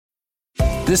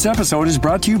This episode is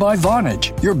brought to you by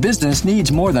Vonage. Your business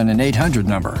needs more than an 800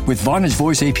 number. With Vonage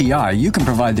Voice API, you can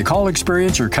provide the call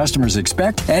experience your customers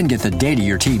expect and get the data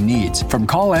your team needs. From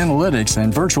call analytics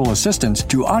and virtual assistants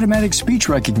to automatic speech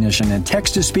recognition and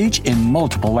text-to-speech in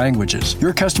multiple languages,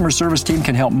 your customer service team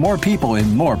can help more people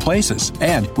in more places.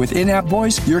 And with in-app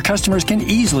voice, your customers can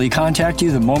easily contact you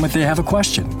the moment they have a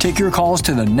question. Take your calls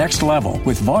to the next level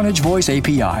with Vonage Voice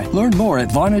API. Learn more at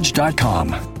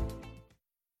Vonage.com.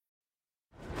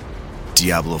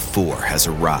 Diablo 4 has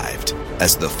arrived.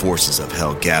 As the forces of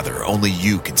hell gather, only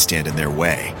you can stand in their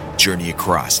way. Journey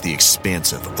across the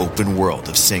expansive open world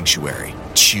of Sanctuary.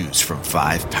 Choose from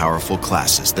 5 powerful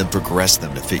classes, then progress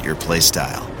them to fit your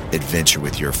playstyle. Adventure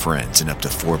with your friends in up to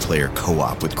 4-player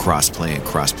co-op with cross-play and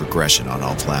cross-progression on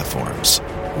all platforms.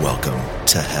 Welcome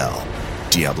to hell.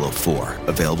 Diablo 4,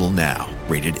 available now.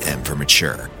 Rated M for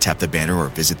mature. Tap the banner or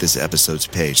visit this episode's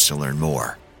page to learn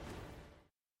more.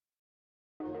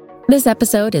 This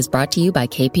episode is brought to you by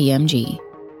KPMG.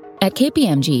 At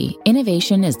KPMG,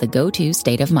 innovation is the go-to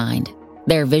state of mind.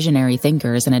 Their visionary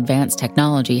thinkers and advanced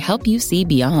technology help you see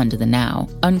beyond the now,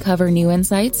 uncover new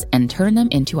insights, and turn them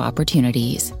into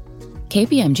opportunities.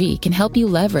 KPMG can help you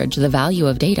leverage the value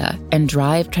of data and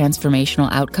drive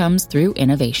transformational outcomes through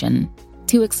innovation.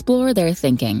 To explore their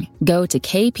thinking, go to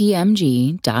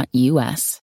kpmg.us.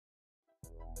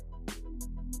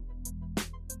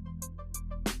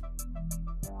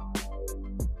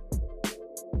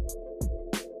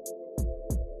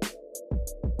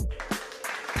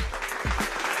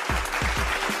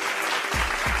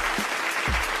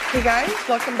 Hey guys,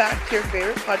 welcome back to your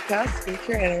favorite podcast,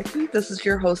 Skincare Anarchy. This is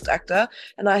your host, Ekta,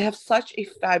 and I have such a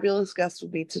fabulous guest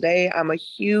with me today. I'm a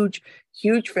huge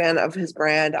fan of his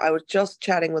brand. I was just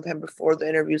chatting with him before the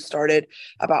interview started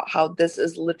about how this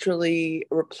is literally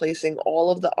replacing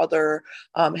all of the other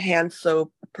hand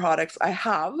soap products I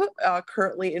have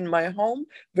currently in my home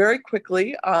very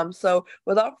quickly. So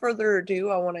without further ado,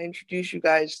 I want to introduce you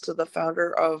guys to the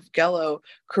founder of Gelo,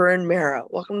 Karan Mehra.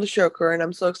 Welcome to the show, Karan.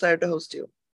 I'm so excited to host you.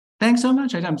 Thanks so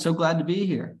much. I'm so glad to be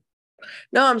here.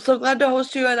 No, I'm so glad to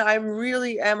host you, and I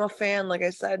really am a fan, like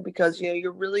I said, because you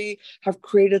really have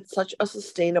created such a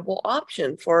sustainable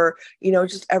option for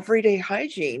just everyday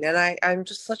hygiene, and I'm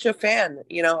just such a fan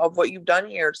of what you've done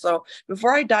here. So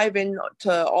before I dive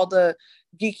into all the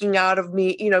geeking out of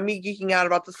me geeking out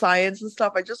about the science and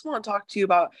stuff, I just want to talk to you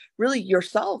about really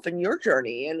yourself and your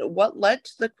journey and what led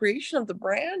to the creation of the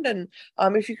brand, and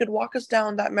if you could walk us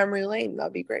down that memory lane,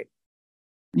 that'd be great.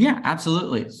 Yeah,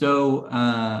 absolutely. So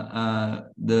I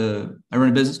run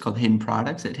a business called Hayden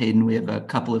Products. At Hayden, we have a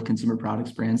couple of consumer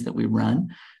products brands that we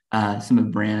run. Some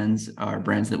of brands are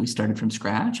brands that we started from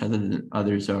scratch.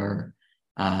 Others are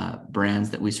brands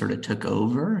that we sort of took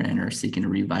over and are seeking to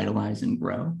revitalize and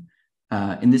grow.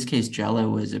 In this case,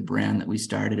 Gelo was a brand that we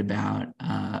started about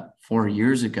 4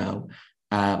 years ago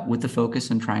with the focus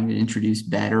on trying to introduce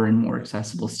better and more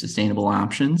accessible, sustainable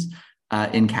options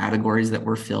in categories that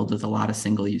were filled with a lot of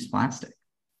single-use plastic.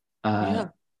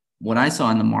 What I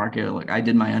saw in the market, like I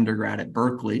did my undergrad at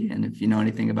Berkeley, and if you know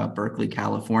anything about Berkeley,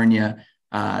 California,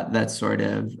 that's sort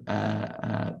of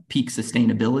peak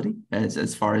sustainability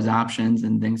as far as options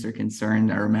and things are concerned.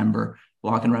 I remember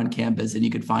walking around campus and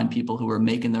you could find people who were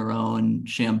making their own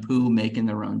shampoo, making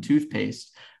their own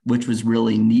toothpaste, which was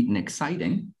really neat and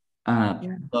exciting.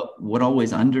 But what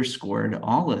always underscored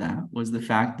all of that was the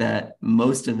fact that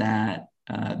most of that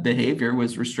behavior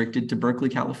was restricted to Berkeley,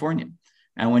 California.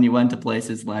 And when you went to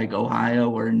places like Ohio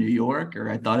or New York, or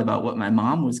I thought about what my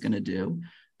mom was going to do,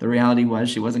 the reality was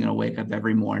she wasn't going to wake up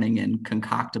every morning and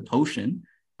concoct a potion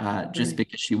just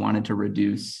because she wanted to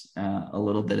reduce a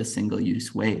little bit of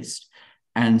single-use waste.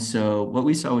 And so what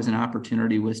we saw as an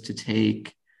opportunity was to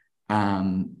take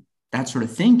that sort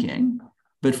of thinking,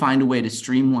 but find a way to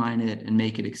streamline it and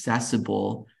make it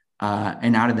accessible.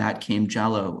 And out of that came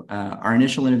Gelo. Our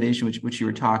initial innovation, which you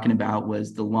were talking about,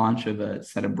 was the launch of a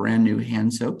set of brand new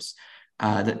hand soaps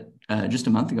that just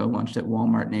a month ago launched at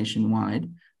Walmart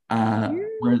nationwide,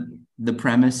 where the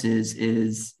premise is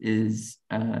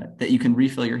that you can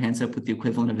refill your hand soap with the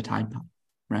equivalent of a Tide Pod,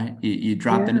 right? You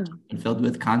drop in a filled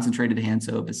with concentrated hand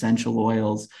soap, essential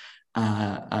oils,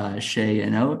 shea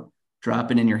and oat.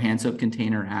 Drop it in your hand soap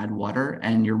container, add water,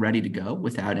 and you're ready to go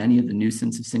without any of the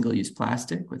nuisance of single-use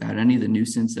plastic, without any of the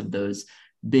nuisance of those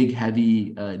big,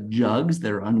 heavy jugs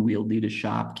that are unwieldy to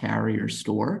shop, carry, or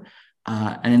store.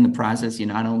 And in the process, you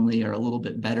not only are a little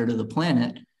bit better to the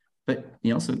planet, but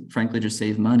you also, frankly, just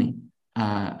save money,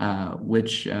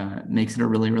 which makes it a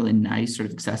really, really nice sort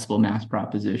of accessible mass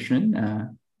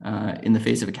proposition in the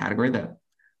face of a category that,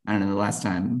 I don't know, the last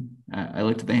time I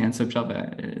looked at the hand soap shelf,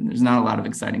 there's not a lot of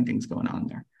exciting things going on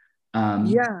there.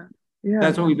 Yeah. Yeah.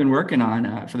 That's what we've been working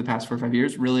on for the past 4 or 5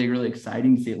 years. Really, really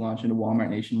exciting to see it launch into Walmart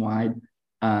nationwide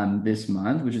this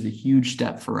month, which is a huge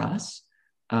step for us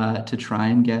to try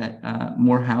and get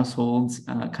more households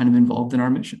kind of involved in our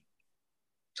mission.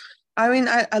 I mean,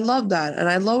 I love that. And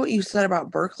I love what you said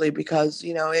about Berkeley because,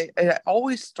 it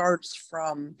always starts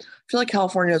from, I feel like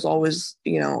California is always,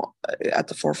 at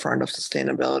the forefront of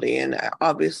sustainability. And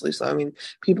obviously, so, I mean,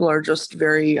 people are just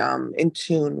very in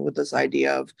tune with this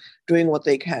idea of doing what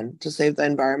they can to save the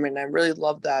environment. And I really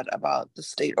love that about the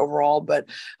state overall, but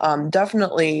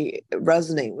definitely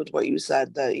resonate with what you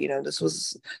said that, this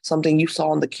was something you saw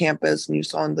on the campus and you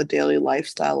saw in the daily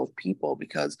lifestyle of people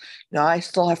because, I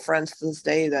still have friends to this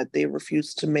day that they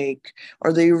refuse to make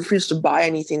or they refuse to buy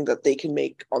anything that they can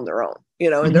make on their own,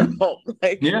 in their home.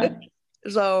 Like, Yeah.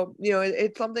 so,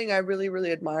 it's something I really,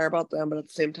 really admire about them. But at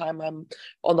the same time, I'm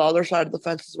on the other side of the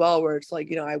fence as well, where it's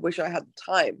like, I wish I had the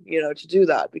time, to do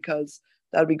that because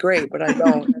that'd be great, but I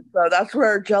don't. And so that's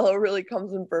where Jello really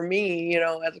comes in for me,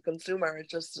 as a consumer.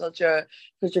 It's just such a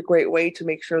great way to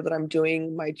make sure that I'm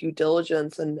doing my due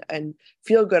diligence and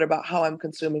feel good about how I'm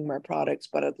consuming my products.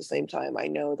 But at the same time, I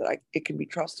know that it can be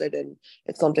trusted and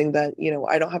it's something that,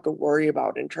 I don't have to worry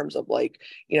about in terms of like,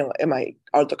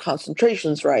 are the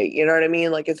concentrations right? You know what I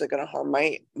mean? Like, is it going to harm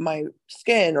my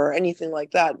skin or anything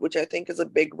like that, which I think is a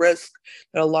big risk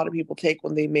that a lot of people take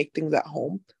when they make things at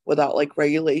home without like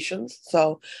regulations.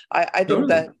 So I think Totally.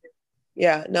 that,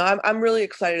 yeah, no, I'm really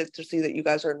excited to see that you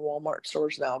guys are in Walmart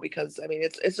stores now because I mean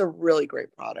it's a really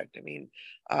great product. I mean,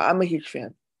 I'm a huge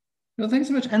fan. Well, thanks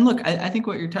so much. And look, I think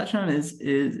what you're touching on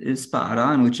is spot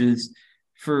on, which is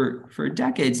for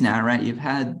decades now, right? You've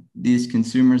had these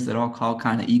consumers that I'll call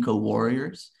kind of eco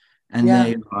warriors, and Yeah,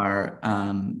 they are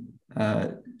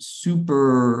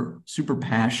super super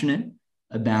passionate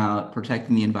about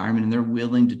protecting the environment, and they're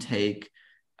willing to take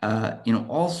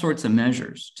all sorts of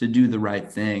measures to do the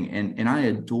right thing. And I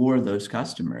adore those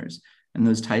customers and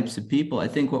those types of people. I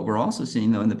think what we're also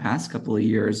seeing though in the past couple of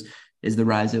years is the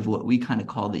rise of what we kind of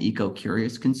call the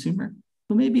eco-curious consumer,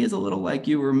 who maybe is a little like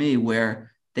you or me,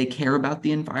 where they care about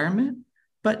the environment,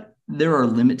 but there are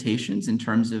limitations in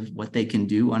terms of what they can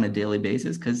do on a daily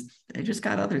basis because they just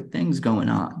got other things going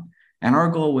on. And our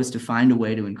goal was to find a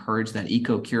way to encourage that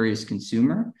eco-curious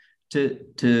consumer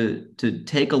to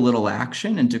take a little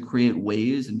action and to create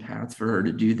ways and paths for her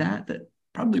to do that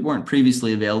probably weren't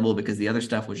previously available because the other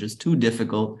stuff was just too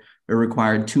difficult or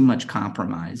required too much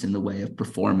compromise in the way of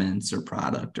performance or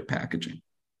product or packaging.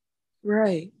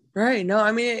 right. Right. No,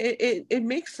 I mean it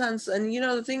makes sense. And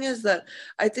the thing is that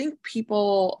I think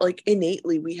people like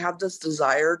innately we have this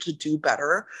desire to do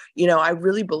better. I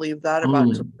really believe that about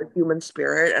Totally. just the human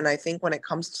spirit. And I think when it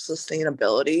comes to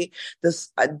sustainability,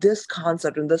 this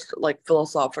concept and this like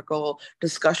philosophical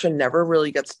discussion never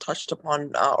really gets touched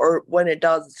upon, or when it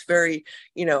does, it's very,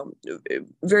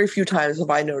 very few times have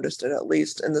I noticed it, at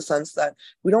least in the sense that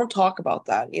we don't talk about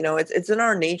that. It's in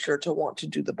our nature to want to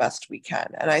do the best we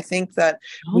can. And I think that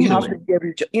we have to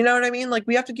Totally. give you know what I mean? Like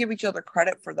we have to give each other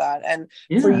credit for that. And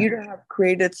for Yeah. you to have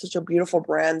created such a beautiful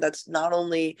brand that's not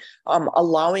only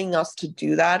allowing us to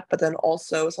do that, but then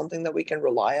also something that we can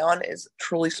rely on is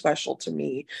truly special to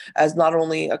me as not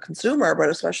only a consumer, but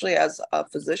especially as a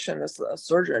physician, as a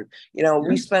surgeon. We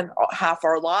Yeah. spend half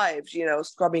our lives,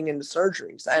 scrubbing into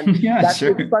surgeries. And Yeah, that takes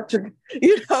sure. such a,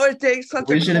 it takes such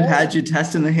a We should have toll. had you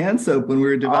testing the hand soap when we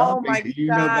were Oh developing. my You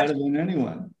know gosh. better than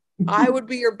anyone. I would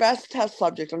be your best test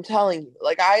subject. I'm telling you.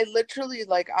 Like I literally,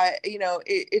 like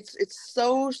it's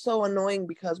so annoying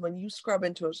because when you scrub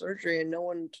into a surgery and no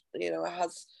one,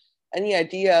 has any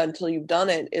idea until you've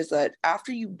done it, is that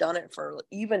after you've done it for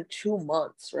even 2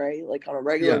 months, right? Like on a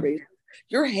regular Yeah, basis,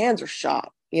 your hands are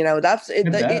shot. That's I it.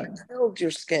 It bet. kills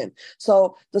your skin.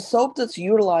 So the soap that's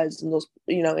utilized in those,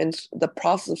 in the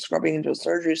process of scrubbing into a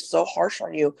surgery is so harsh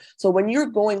on you. So when you're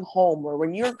going home or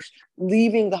when you're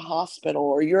leaving the hospital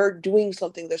or you're doing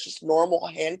something that's just normal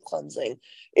hand cleansing,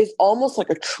 it's almost like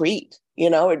a treat.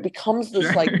 It becomes this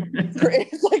Sure. like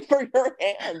it's like for your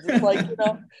hands. It's like,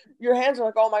 your hands are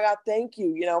like, oh my God, thank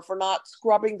you, for not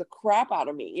scrubbing the crap out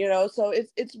of me, So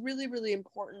it's really, really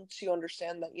important to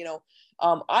understand that,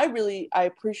 I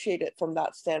appreciate it from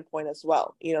that standpoint as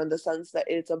well, in the sense that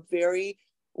it's a very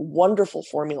wonderful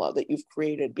formula that you've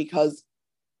created because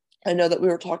I know that we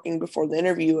were talking before the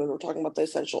interview and we're talking about the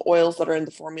essential oils that are in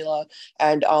the formula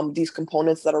and these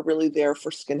components that are really there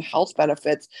for skin health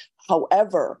benefits.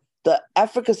 However, the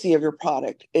efficacy of your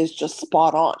product is just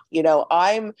spot on.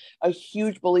 I'm a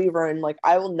huge believer in, like,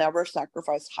 I will never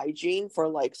sacrifice hygiene for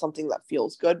like something that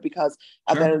feels good, because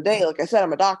at the end of the day, like I said,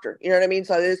 I'm a doctor, you know what I mean?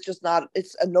 So it's just not,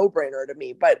 it's a no-brainer to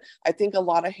me. But I think a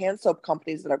lot of hand soap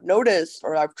companies that I've noticed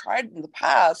or I've tried in the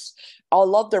past, I'll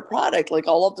love their product. Like,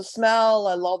 I love the smell,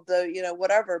 I love the,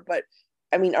 whatever. But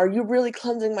I mean, are you really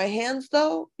cleansing my hands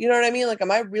though? You know what I mean? Like,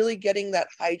 am I really getting that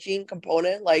hygiene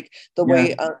component, like the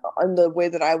way, in the way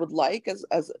that I would like, as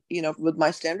with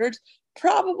my standards?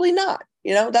 Probably not.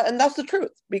 And that's the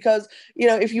truth, because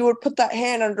if you would put that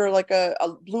hand under like a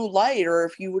blue light, or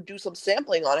if you would do some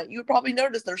sampling on it, you would probably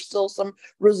notice there's still some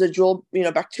residual,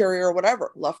 bacteria or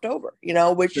whatever left over.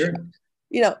 Which Sure.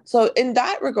 So in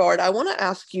that regard, I want to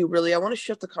ask you, really, I want to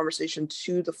shift the conversation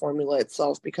to the formula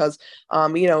itself, because,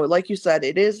 like you said,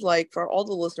 it is like, for all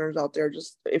the listeners out there,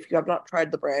 just if you have not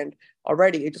tried the brand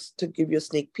already, just to give you a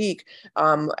sneak peek,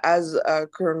 as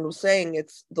Karen was saying,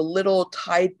 it's the little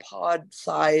Tide Pod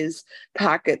size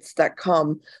packets that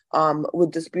come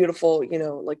with this beautiful,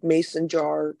 like mason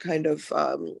jar kind of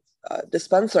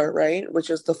dispenser, right? Which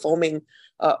is the foaming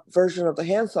version of the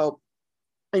hand soap.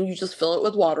 And you just fill it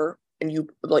with water, and you,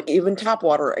 like, even tap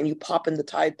water, and you pop in the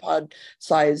Tide Pod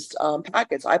sized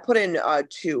packets. I put in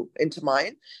 2 into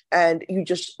mine, and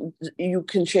you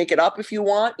can shake it up if you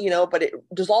want, but it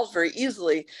dissolves very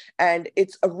easily, and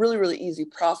it's a really, really easy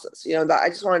process. That I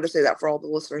just wanted to say that for all the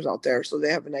listeners out there, so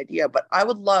they have an idea. But I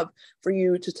would love for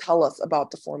you to tell us about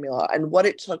the formula and what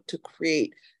it took to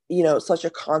create, such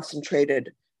a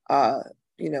concentrated,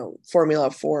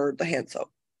 formula for the hand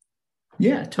soap.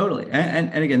 Yeah, totally.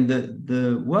 And again,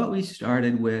 the what we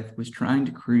started with was trying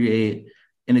to create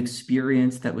an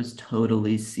experience that was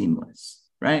totally seamless,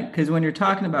 right? Because when you're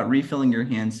talking about refilling your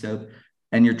hand soap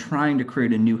and you're trying to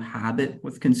create a new habit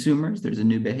with consumers, there's a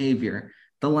new behavior.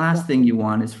 The last thing you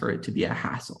want is for it to be a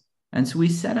hassle. And so we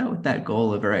set out with that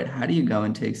goal of, all right, how do you go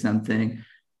and take something,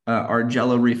 our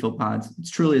Jello refill pods?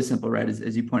 It's truly as simple, right?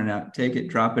 As you pointed out, take it,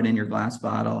 drop it in your glass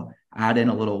bottle, add in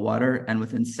a little water, and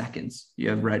within seconds, you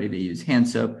have ready to use hand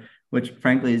soap, which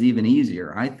frankly is even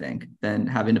easier, I think, than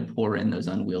having to pour in those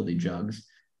unwieldy jugs.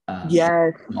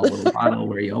 Yes. Small little bottle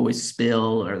where you always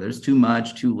spill, or there's too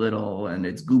much, too little, and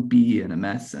it's goopy and a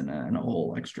mess and a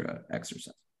whole extra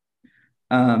exercise.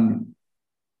 From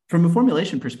a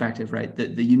formulation perspective, right,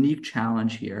 the unique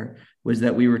challenge here was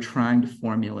that we were trying to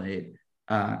formulate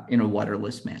in a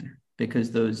waterless manner,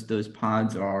 because those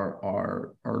pods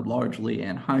are largely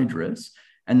anhydrous,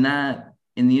 and that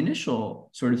in the initial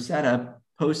sort of setup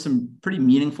posed some pretty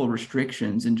meaningful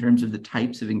restrictions in terms of the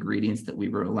types of ingredients that we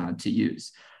were allowed to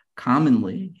use.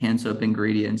 Commonly, hand soap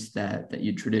ingredients that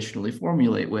you traditionally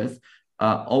formulate with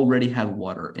already have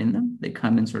water in them. They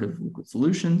come in sort of liquid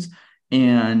solutions,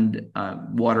 and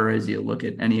water, as you look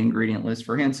at any ingredient list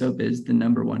for hand soap, is the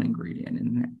number one ingredient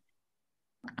in there.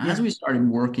 As we started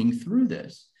working through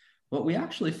this, what we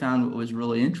actually found, what was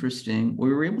really interesting,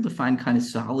 we were able to find kind of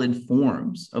solid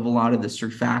forms of a lot of the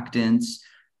surfactants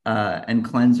and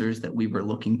cleansers that we were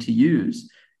looking to use.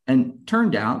 And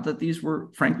turned out that these were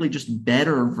frankly just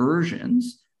better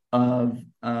versions of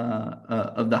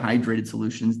the hydrated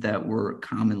solutions that were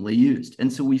commonly used.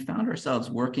 And so we found ourselves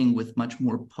working with much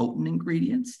more potent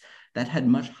ingredients that had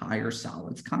much higher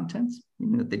solids contents,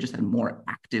 meaning that they just had more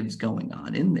actives going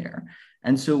on in there.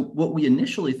 And so what we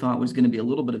initially thought was going to be a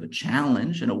little bit of a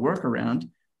challenge and a workaround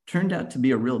turned out to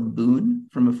be a real boon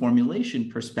from a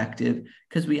formulation perspective,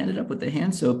 because we ended up with a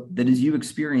hand soap that, as you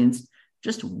experienced,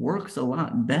 just works a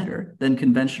lot better than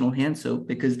conventional hand soap,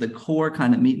 because the core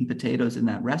kind of meat and potatoes in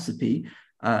that recipe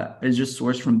is just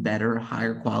sourced from better,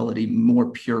 higher quality,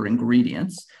 more pure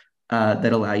ingredients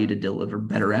that allow you to deliver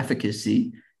better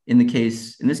efficacy. In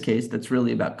this case, that's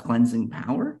really about cleansing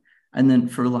power. And then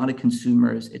for a lot of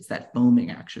consumers, it's that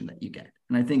foaming action that you get.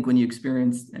 And I think when you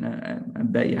experience, and I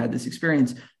bet you had this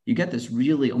experience, you get this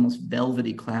really almost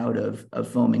velvety cloud of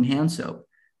foaming hand soap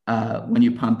when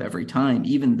you pump every time,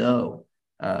 even though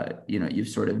you've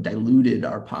sort of diluted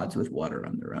our pods with water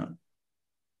on their own.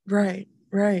 Right.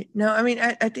 No, I mean,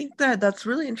 I think that's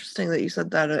really interesting that you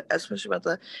said that, especially about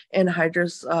the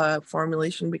anhydrous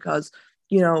formulation, because,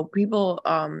 people,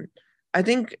 I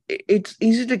think it's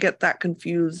easy to get that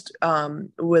confused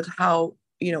with how,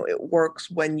 it works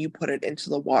when you put it into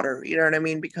the water. You know what I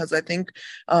mean? Because I think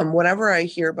whenever I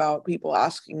hear about people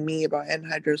asking me about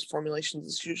anhydrous formulations,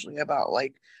 it's usually about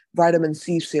like vitamin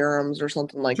C serums or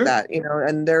something like that,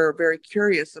 and they're very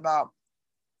curious about,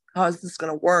 how is this going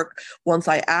to work once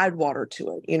I add water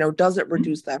to it? Does it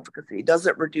reduce the efficacy? Does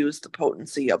it reduce the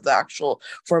potency of the actual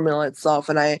formula itself?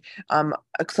 And I'm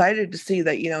excited to see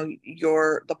that,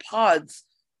 the pods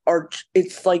are,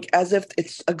 it's like as if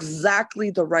it's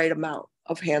exactly the right amount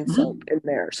of hand soap in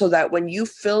there, so that when you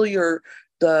fill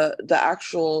the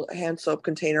actual hand soap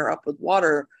container up with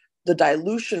water, the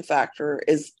dilution factor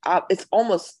is it's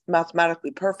almost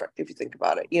mathematically perfect if you think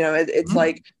about it. It's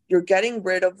like you're getting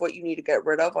rid of what you need to get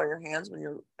rid of on your hands when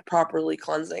you're properly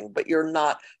cleansing, but you're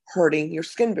not hurting your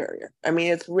skin barrier. I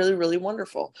mean, it's really, really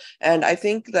wonderful. And I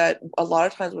think that a lot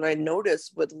of times what I notice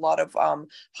with a lot of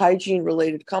hygiene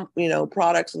related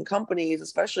products and companies,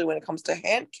 especially when it comes to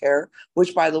hand care,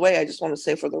 which, by the way, I just want to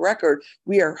say for the record,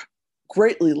 we are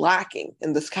greatly lacking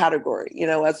in this category,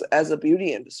 as a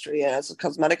beauty industry and as a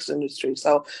cosmetics industry.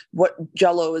 So what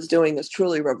Jello is doing is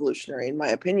truly revolutionary, in my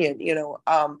opinion.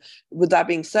 With that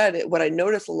being said, what I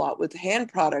notice a lot with hand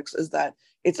products is that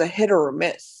it's a hit or a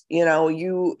miss. You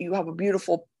have a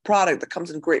beautiful product that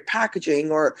comes in great packaging,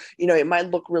 or it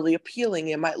might look really appealing,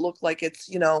 it might look like it's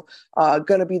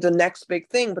going to be the next big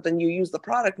thing, but then you use the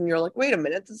product and you're like, wait a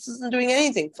minute, this isn't doing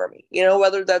anything for me,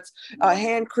 whether that's a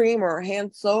hand cream or a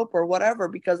hand soap or whatever,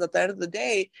 because at the end of the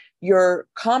day, you're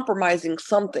compromising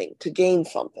something to gain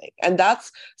something. And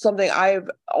that's something I've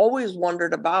always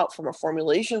wondered about from a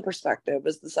formulation perspective,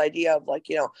 is this idea of like,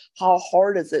 how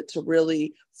hard is it to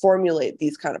really formulate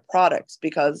these kind of products?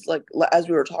 Because like, as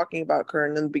we were talking about,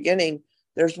 Karen, in the beginning,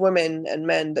 there's women and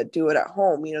men that do it at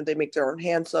home. They make their own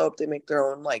hand soap, they make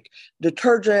their own like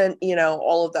detergent,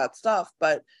 all of that stuff.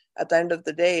 But at the end of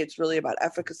the day, it's really about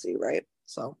efficacy, right?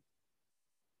 So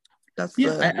that's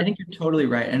I think you're totally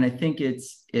right. And I think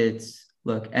it's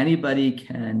look, anybody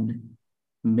can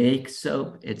make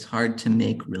soap. It's hard to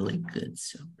make really good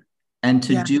soap. And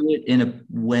to do it in a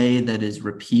way that is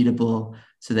repeatable,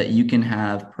 so that you can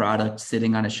have products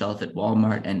sitting on a shelf at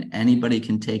Walmart and anybody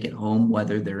can take it home,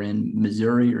 whether they're in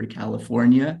Missouri or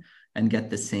California, and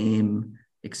get the same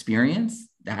experience.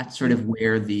 That's sort of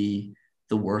where the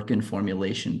work and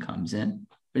formulation comes in.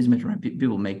 As you mentioned,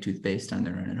 people make toothpaste on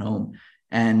their own at home.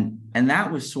 And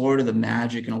that was sort of the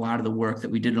magic, and a lot of the work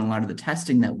that we did and a lot of the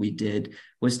testing that we did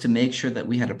was to make sure that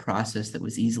we had a process that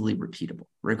was easily repeatable,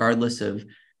 regardless of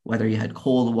whether you had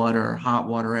cold water or hot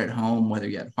water at home, whether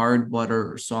you had hard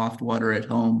water or soft water at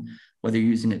home, whether you're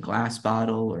using a glass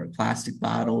bottle or a plastic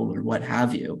bottle or what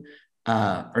have you,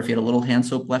 or if you had a little hand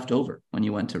soap left over when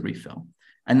you went to refill.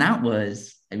 And that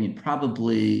was,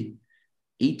 probably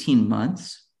 18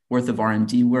 months worth of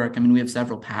R&D work. We have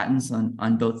several patents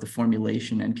on both the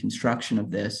formulation and construction of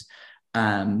this.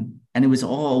 And it was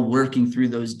all working through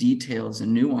those details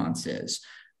and nuances.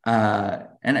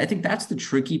 And I think that's the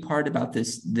tricky part about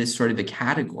this sort of a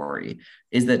category,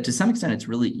 is that to some extent, it's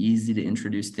really easy to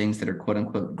introduce things that are quote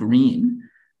unquote green.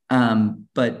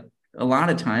 But a lot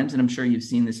of times, and I'm sure you've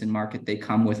seen this in market, they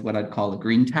come with what I'd call a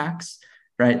green tax,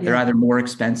 right? Yeah. They're either more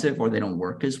expensive or they don't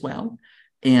work as well.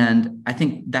 And I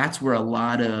think that's where a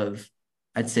lot of,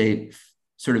 I'd say,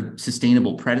 sort of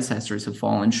sustainable predecessors have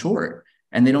fallen short.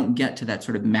 And they don't get to that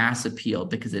sort of mass appeal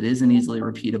because it isn't easily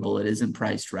repeatable. It isn't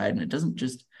priced right. And it doesn't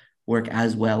just work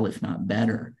as well, if not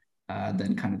better,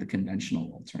 than kind of the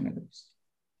conventional alternatives.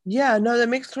 Yeah, no, that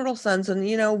makes total sense. And,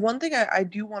 one thing I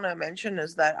do want to mention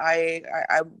is that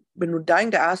I've been dying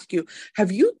to ask you,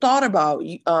 have you thought about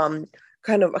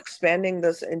kind of expanding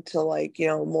this into like,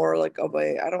 more like of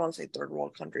a, I don't want to say third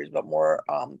world countries, but more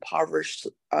impoverished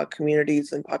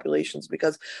communities and populations?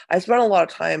 Because I spent a lot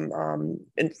of time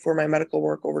for my medical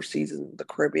work overseas in the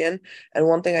Caribbean. And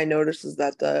one thing I noticed is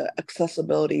that the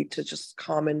accessibility to just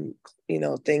common,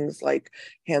 things like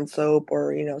hand soap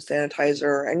or, sanitizer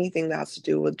or anything that has to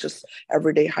do with just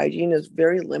everyday hygiene is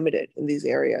very limited in these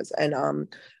areas. And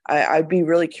I'd be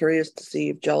really curious to see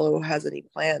if Jello has any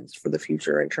plans for the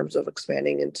future in terms of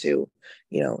expanding into,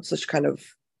 such kind of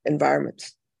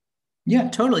environments. Yeah,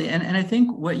 totally. And I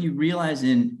think what you realize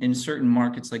in certain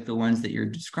markets like the ones that you're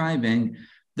describing,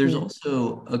 there's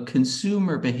also a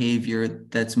consumer behavior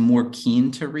that's more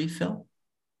keen to refill.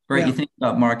 Right. Yeah. You think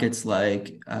about markets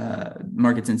like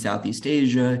markets in Southeast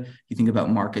Asia, you think about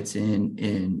markets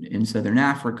in Southern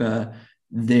Africa.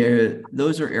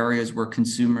 Those are areas where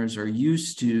consumers are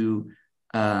used to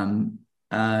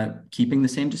keeping the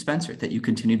same dispenser that you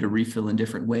continue to refill in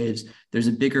different ways. There's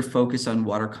a bigger focus on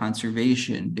water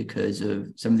conservation because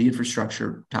of some of the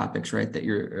infrastructure topics, right? That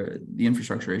the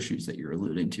infrastructure issues that you're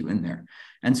alluding to in there.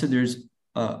 And so there's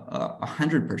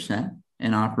 100%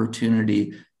 an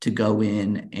opportunity to go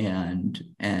in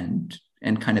and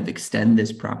kind of extend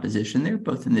this proposition there,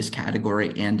 both in this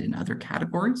category and in other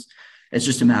categories. It's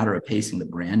just a matter of pacing the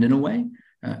brand in a way,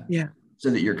 so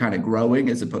that you're kind of growing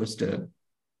as opposed to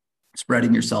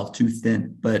spreading yourself too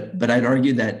thin. But I'd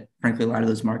argue that, frankly, a lot of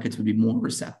those markets would be more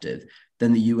receptive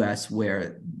than the US,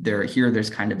 where there's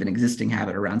kind of an existing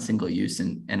habit around single use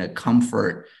and a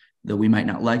comfort, though we might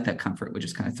not like that comfort, we're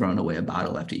just kind of throwing away a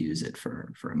bottle after you use it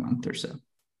for a month or so.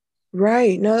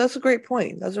 Right. No, that's a great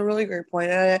point. That's a really great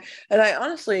point. And I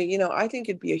honestly, I think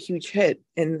it'd be a huge hit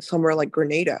in somewhere like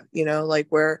Grenada, like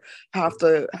where half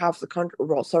the country,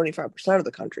 well, 75% of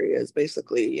the country is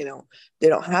basically, they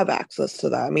don't have access to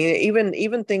that. I mean,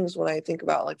 even things when I think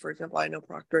about, like, for example, I know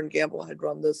Procter and Gamble had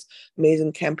run this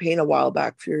amazing campaign a while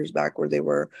back, few years back, where they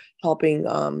were helping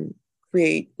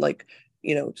create, like,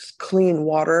 just clean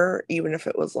water, even if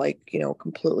it was like,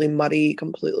 completely muddy,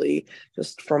 completely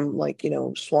just from, like,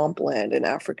 swampland in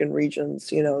African regions,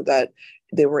 that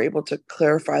they were able to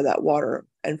clarify that water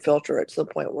and filter it to the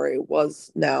point where it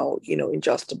was now,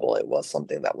 ingestible. It was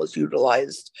something that was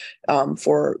utilized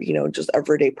for, just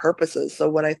everyday purposes. So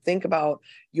when I think about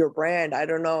your brand, I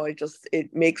don't know,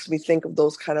 it makes me think of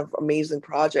those kind of amazing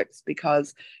projects,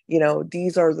 because,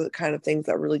 these are the kind of things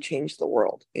that really change the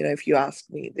world. If you ask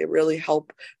me, they really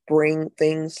help bring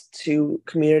things to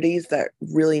communities that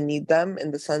really need them,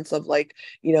 in the sense of, like,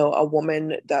 a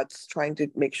woman that's trying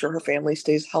to make sure her family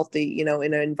stays healthy, in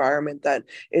an environment that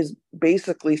is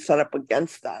basically set up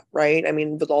against that, right? I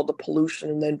mean, with all the pollution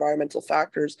and the environmental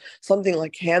factors, something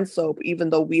like hand soap, even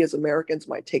though we as Americans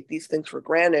might take these things for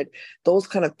granted, those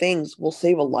kind of things will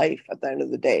save a life at the end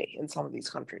of the day in some of these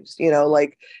countries.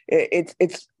 Like,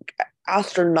 it's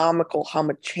astronomical how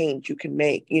much change you can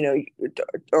make,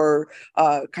 or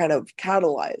kind of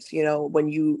catalyze, when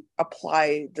you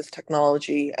apply this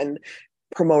technology and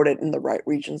promote it in the right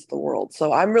regions of the world.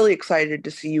 So I'm really excited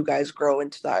to see you guys grow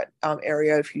into that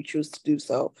area, if you choose to do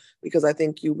so, because I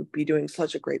think you would be doing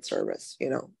such a great service,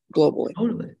 globally.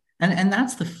 Totally. And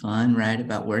that's the fun, right,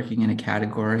 about working in a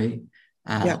category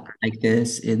Yeah. like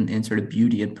this, in sort of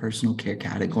beauty and personal care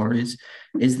categories,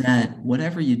 is that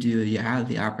whatever you do, you have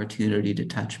the opportunity to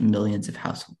touch millions of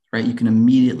households, right? You can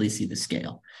immediately see the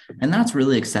scale. And that's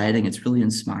really exciting. It's really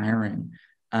inspiring.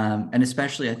 And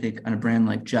especially, I think, on a brand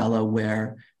like Gelo,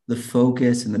 where the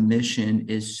focus and the mission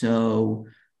is so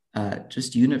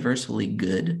just universally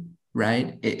good,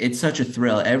 right? It's such a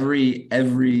thrill.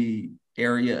 Every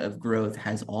area of growth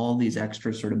has all these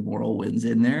extra sort of moral wins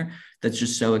in there. That's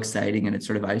just so exciting, and it's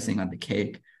sort of icing on the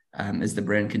cake as the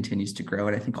brand continues to grow.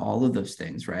 And I think all of those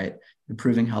things, right?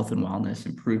 Improving health and wellness,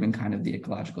 improving kind of the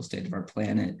ecological state of our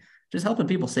planet, just helping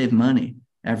people save money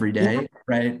every day,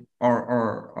 right?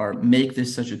 Or make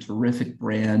this such a terrific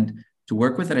brand to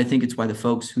work with. And I think it's why the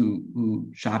folks who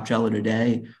shop Gelo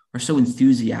today are so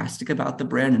enthusiastic about the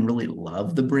brand and really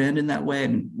love the brand in that way.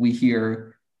 And we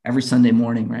hear every Sunday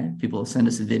morning, right, people send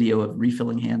us a video of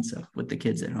refilling hand soap with the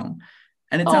kids at home.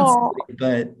 And it sounds silly,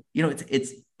 but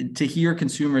it's to hear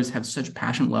consumers have such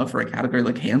passionate love for a category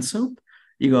like hand soap.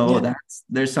 You go,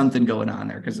 there's something going on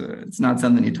there, because it's not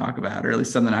something you talk about, or at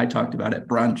least something I talked about at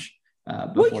brunch.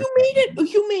 Well,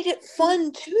 you made it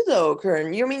fun too, though,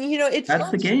 Kern. It's that's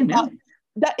not the game, yeah.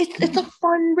 That it's a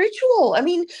fun ritual. I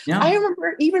mean, I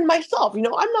remember even myself, I'm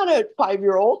not a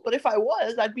 5-year-old, but if I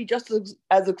was, I'd be just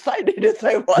as excited as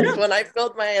I was when I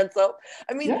filled my hand soap.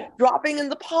 I mean, dropping in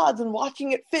the pods and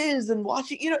watching it fizz and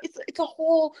watching, it's a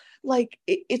whole, like,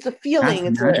 it's a feeling,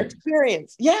 it's an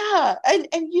experience. Yeah.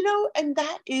 And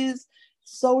that is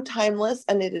so timeless,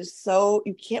 and it is so,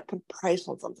 you can't put a price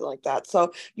on something like that.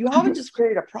 So you haven't just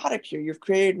created a product here, you've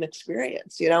created an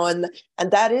experience, and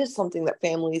that is something that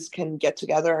families can get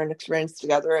together and experience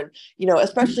together. And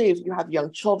especially if you have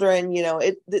young children,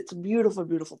 it's a beautiful,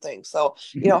 beautiful thing. So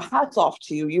hats off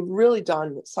to you. You've really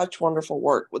done such wonderful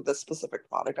work with this specific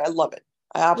product. I love it.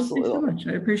 I absolutely love it. Thank you so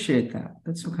much. I appreciate that.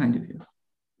 That's so kind of you.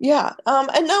 Yeah.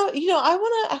 And now, I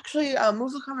want to actually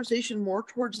move the conversation more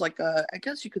towards, like, I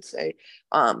guess you could say,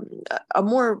 a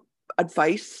more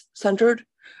advice centered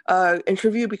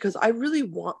interview, because I really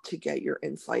want to get your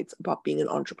insights about being an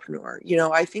entrepreneur.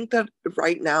 I think that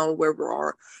right now, where we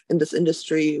are in this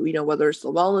industry, whether it's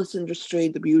the wellness industry,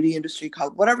 the beauty industry,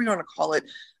 whatever you want to call it,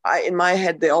 in my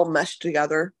head, they all mesh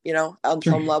together, on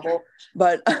some level.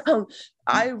 But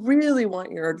I really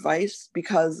want your advice,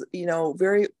 because,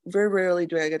 very, very rarely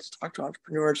do I get to talk to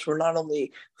entrepreneurs who are not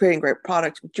only creating great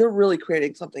products, but you're really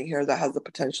creating something here that has the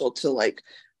potential to, like,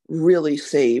 really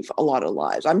save a lot of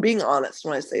lives. I'm being honest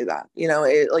when I say that.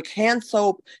 Like, hand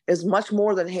soap is much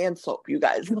more than hand soap, you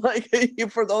guys. Like,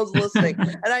 for those listening,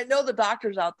 and I know the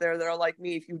doctors out there that are like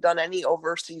me, if you've done any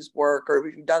overseas work, or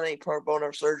if you've done any pro bono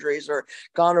surgeries, or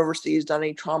gone overseas, done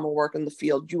any trauma work in the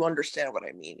field, you understand what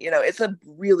I mean. It's a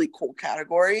really cool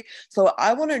category. So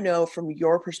I want to know, from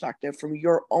your perspective, from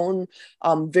your own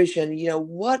vision,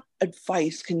 what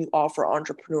advice can you offer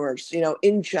entrepreneurs,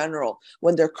 in general,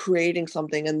 when they're creating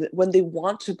something and when they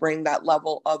want to bring that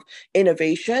level of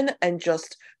innovation and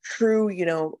just true,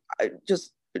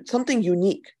 just something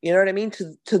unique, you know what I mean,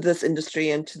 to this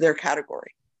industry and to their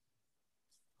category?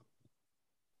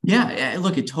 Yeah,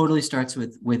 look, it totally starts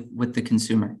with the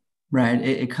consumer, right?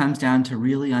 It comes down to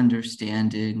really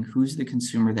understanding who's the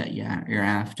consumer that you're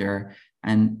after,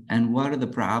 and what are the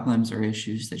problems or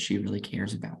issues that she really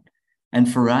cares about. And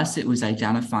for us, it was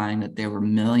identifying that there were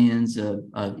millions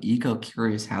of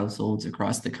eco-curious households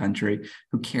across the country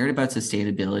who cared about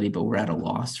sustainability, but were at a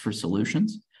loss for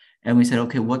solutions. And we said,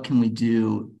 okay, what can we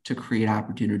do to create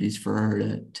opportunities for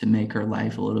her to make her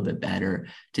life a little bit better,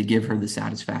 to give her the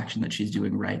satisfaction that she's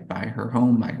doing right by her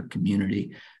home, by her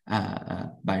community,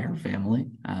 by her family,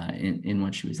 in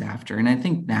what she was after. And I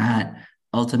think that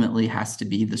ultimately has to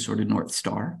be the sort of North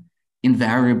Star.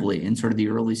 Invariably, in sort of the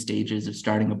early stages of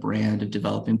starting a brand, of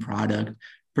developing product,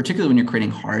 particularly when you're creating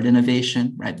hard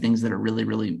innovation, right? Things that are really,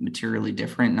 really materially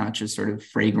different, not just sort of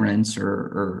fragrance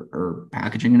or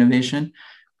packaging innovation.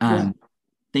 Yeah.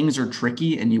 Things are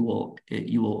tricky, and you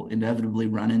will inevitably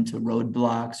run into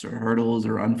roadblocks or hurdles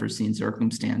or unforeseen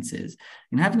circumstances.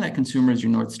 And having that consumer as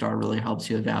your North Star really helps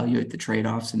you evaluate the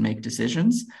trade-offs and make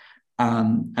decisions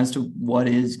as to what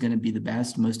is going to be the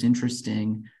best, most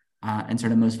interesting, and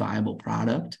sort of most viable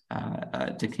product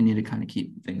to continue to kind of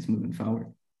keep things moving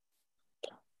forward.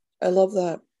 I love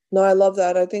that. No, I love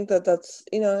that. I think that's,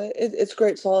 it's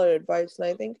great, solid advice. And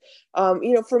I think,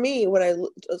 for me,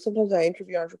 sometimes I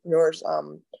interview entrepreneurs,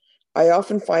 I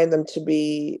often find them to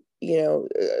be,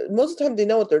 most of the time they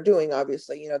know what they're doing,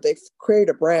 obviously, they create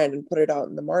a brand and put it out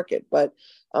in the market. But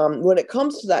when it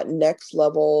comes to that next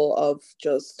level of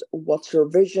just what's your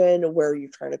vision, where are you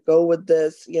trying to go with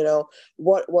this,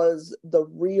 what was the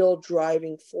real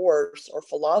driving force or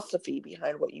philosophy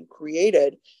behind what you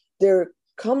created, there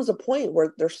comes a point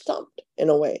where they're stumped in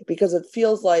a way, because it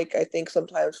feels like, I think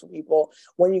sometimes for people,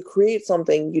 when you create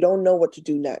something, you don't know what to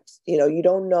do next. You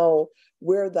don't know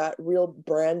where that real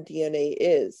brand DNA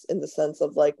is, in the sense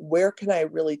of like, where can I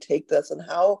really take this and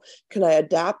how can I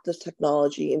adapt this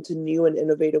technology into new and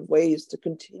innovative ways to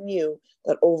continue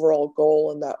that overall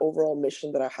goal and that overall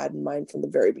mission that I had in mind from the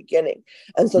very beginning.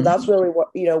 And so that's really what,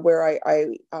 where I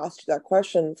asked you that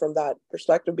question from that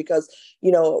perspective, because,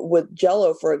 with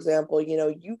Jello, for example,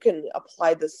 you can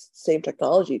apply this same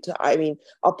technology to,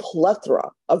 a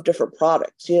plethora of different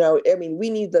products. We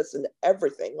need this in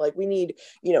everything. Like, we need,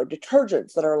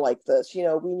 detergents that are like this.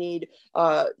 We need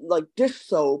like dish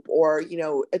soap, or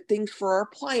things for our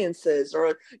appliances,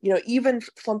 or even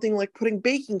something like putting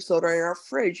baking soda in our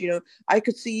fridge. I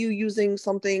could see you using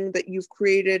something that you've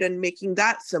created and making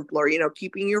that simpler,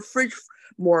 keeping your fridge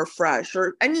more fresh,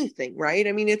 or anything, right?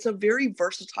 It's a very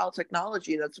versatile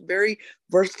technology, and it's a very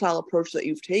versatile approach that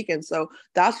you've taken. So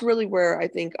that's really where I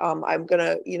think I'm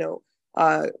gonna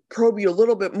probe you a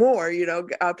little bit more,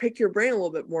 pick your brain a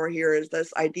little bit more here, is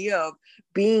this idea of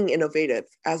being innovative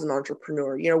as an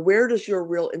entrepreneur. Where does your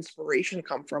real inspiration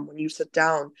come from when you sit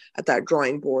down at that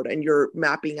drawing board and you're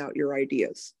mapping out your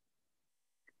ideas?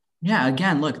 Yeah,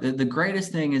 again, look, the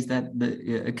greatest thing is that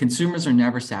the consumers are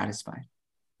never satisfied,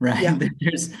 right?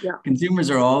 Yeah. Consumers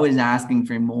are always asking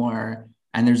for more,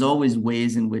 and there's always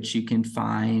ways in which you can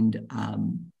find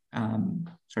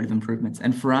sort of improvements.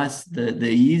 And for us, the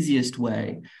easiest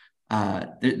way,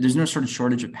 there's no sort of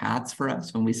shortage of paths for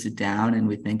us when we sit down and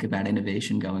we think about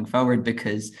innovation going forward,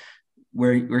 because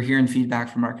we're hearing feedback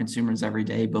from our consumers every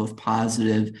day, both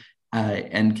positive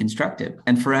and constructive.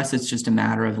 And for us, it's just a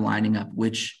matter of lining up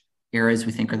which areas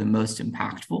we think are the most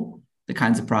impactful, the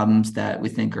kinds of problems that we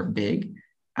think are big,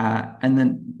 and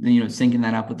then syncing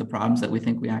that up with the problems that we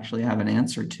think we actually have an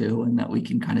answer to and that we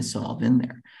can kind of solve in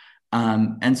there.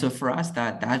 And so for us,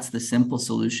 that's the simple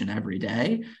solution every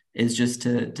day, is just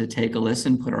to take a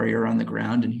listen, put our ear on the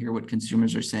ground, and hear what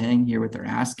consumers are saying, hear what they're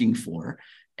asking for,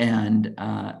 and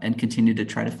continue to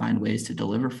try to find ways to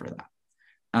deliver for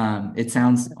that. It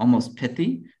sounds almost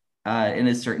pithy in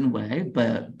a certain way,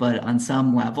 but on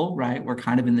some level, right, we're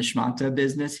kind of in the schmata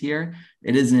business here.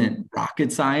 It isn't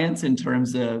rocket science in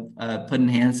terms of putting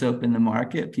hand soap in the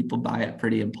market. People buy it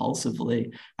pretty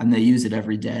impulsively, and they use it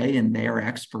every day, and they are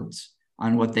experts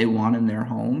on what they want in their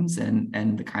homes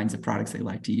and the kinds of products they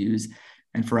like to use.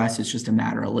 And for us, it's just a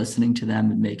matter of listening to them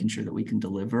and making sure that we can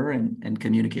deliver and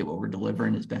communicate what we're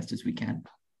delivering as best as we can.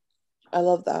 I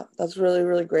love that. That's really,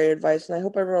 really great advice. And I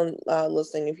hope everyone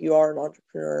listening, if you are an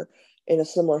entrepreneur in a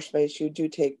similar space, you do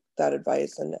take that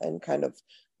advice and kind of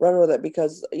run with it,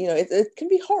 because it can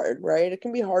be hard, right? It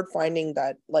can be hard finding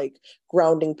that like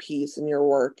grounding piece in your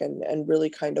work, and really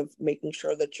kind of making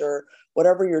sure that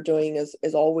whatever you're doing is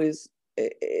always,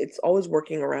 it's always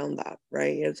working around that,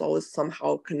 right? It's always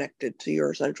somehow connected to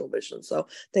your central vision. So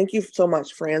thank you so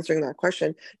much for answering that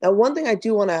question. Now, one thing I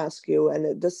do want to ask you,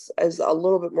 and this is a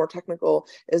little bit more technical,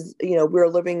 is, we're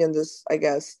living in this, I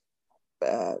guess,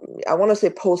 I want to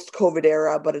say post-COVID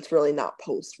era, but it's really not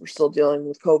post. We're still dealing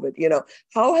with COVID.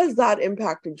 How has that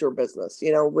impacted your business,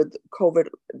 with COVID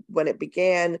when it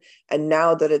began, and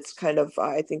now that it's kind of,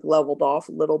 I think, leveled off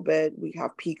a little bit, we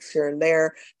have peaks here and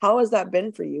there. How has that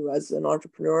been for you as an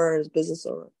entrepreneur and as a business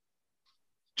owner?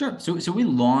 Sure. So we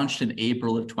launched in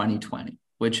April of 2020,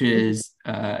 which is,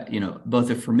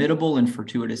 both a formidable and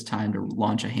fortuitous time to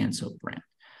launch a hand soap brand.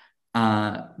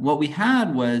 What we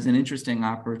had was an interesting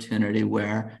opportunity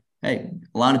where, hey,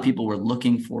 a lot of people were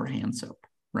looking for hand soap,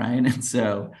 right? And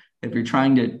so if you're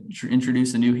trying to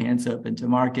introduce a new hand soap into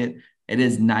market, it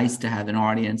is nice to have an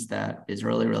audience that is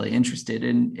really, really interested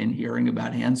in hearing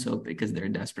about hand soap, because they're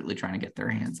desperately trying to get their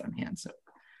hands on hand soap.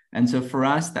 And so for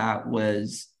us, that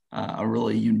was a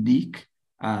really unique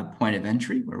point of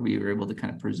entry, where we were able to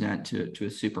kind of present to a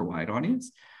super wide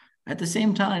audience. At the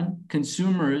same time,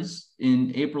 consumers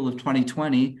in April of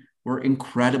 2020 were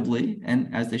incredibly,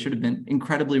 and as they should have been,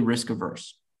 incredibly risk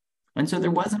averse. And so there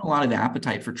wasn't a lot of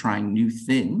appetite for trying new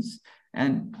things.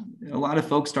 And a lot of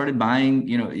folks started buying,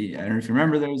 I don't know if you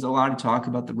remember, there was a lot of talk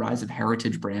about the rise of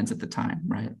heritage brands at the time,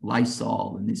 right?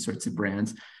 Lysol and these sorts of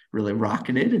brands really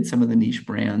rocketed, and some of the niche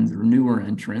brands or newer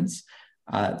entrants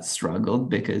struggled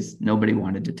because nobody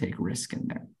wanted to take risk in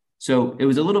there. So it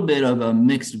was a little bit of a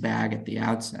mixed bag at the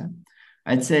outset.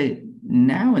 I'd say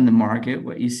now in the market,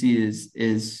 what you see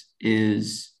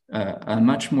is a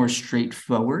much more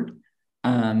straightforward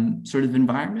sort of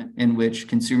environment in which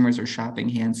consumers are shopping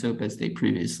hand soap as they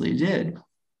previously did.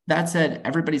 That said,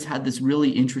 everybody's had this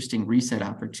really interesting reset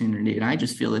opportunity, and I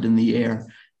just feel it in the air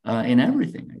in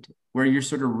everything I do, where you're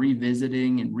sort of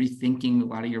revisiting and rethinking a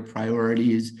lot of your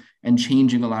priorities and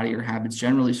changing a lot of your habits,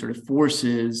 generally sort of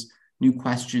forces new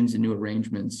questions and new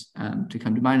arrangements to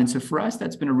come to mind. And so for us,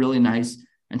 that's been a really nice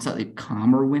and slightly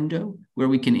calmer window where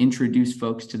we can introduce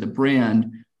folks to the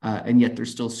brand, and yet they're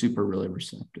still super, really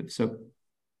receptive. So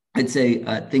I'd say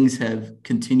things have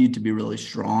continued to be really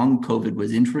strong. COVID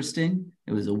was interesting.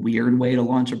 It was a weird way to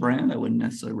launch a brand. I wouldn't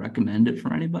necessarily recommend it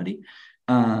for anybody.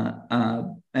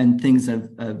 And things have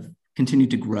continued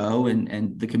to grow,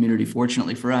 and the community,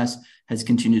 fortunately for us, has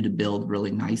continued to build really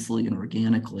nicely and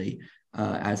organically,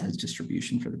 as has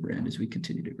distribution for the brand as we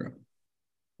continue to grow.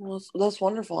 Well, that's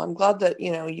wonderful. I'm glad that,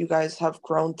 you guys have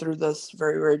grown through this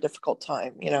very, very difficult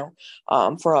time,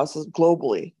 for us as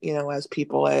globally, as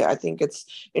people. I think it's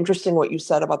interesting what you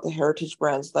said about the heritage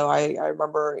brands, though. I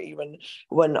remember even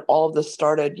when all of this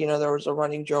started, there was a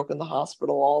running joke in the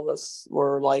hospital. All of us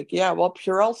were like, yeah, well,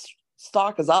 Purell's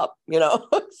stock is up, so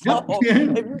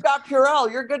if you got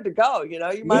Purell, you're good to go. You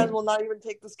might as well not even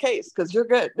take this case because you're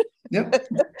good. Yep.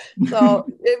 So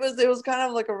it was kind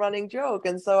of like a running joke.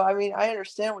 And so, I mean, I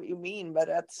understand what you mean, but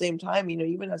at the same time,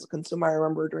 even as a consumer, I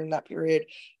remember during that period,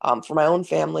 for my own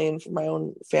family and for my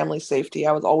own family safety,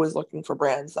 I was always looking for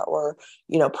brands that were,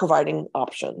 providing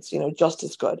options, just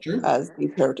as good as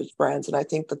these heritage brands. And I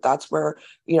think that that's where,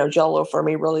 Gelo for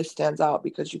me really stands out,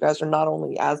 because you guys are not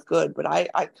only as good, but I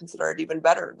consider it even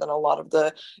better than a lot of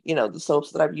the, the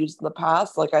soaps that I've used in the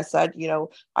past. Like I said,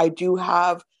 I do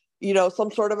have, some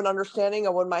sort of an understanding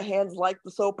of when my hands like the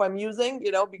soap I'm using,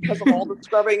 because of all the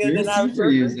scrubbing in and out of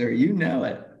surgery. User,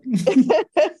 it.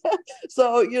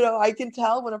 So, I can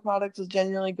tell when a product is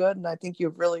genuinely good, and I think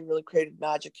you've really, really created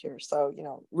magic here. So,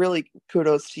 really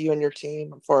kudos to you and your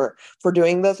team for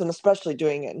doing this, and especially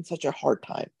doing it in such a hard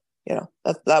time.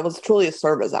 That was truly a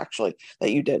service, actually,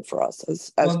 that you did for us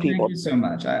as people. Thank you so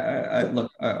much. I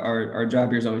look, our job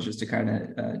here is always just to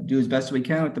kind of do as best we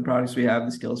can with the products we have,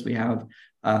 the skills we have.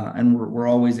 And we're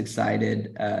always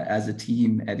excited as a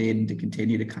team at Aiden to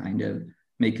continue to kind of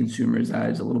make consumers'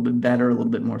 lives a little bit better, a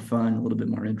little bit more fun, a little bit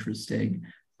more interesting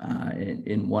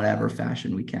in whatever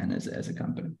fashion we can as a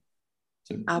company.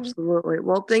 So. Absolutely.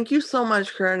 Well, thank you so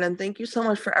much, Karen, and thank you so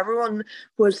much for everyone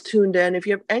who has tuned in. If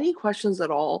you have any questions at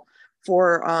all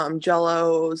for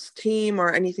Gelo's team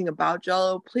or anything about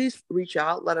Gelo, please reach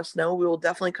out. Let us know. We will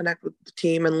definitely connect with the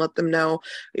team and let them know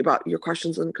about your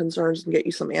questions and concerns and get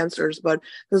you some answers. But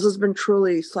this has been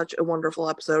truly such a wonderful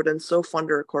episode and so fun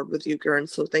to record with you, Karen.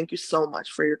 So thank you so much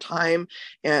for your time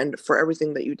and for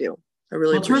everything that you do. I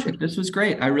really appreciate it. This was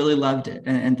great. I really loved it.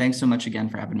 And thanks so much again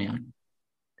for having me on.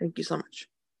 Thank you so much.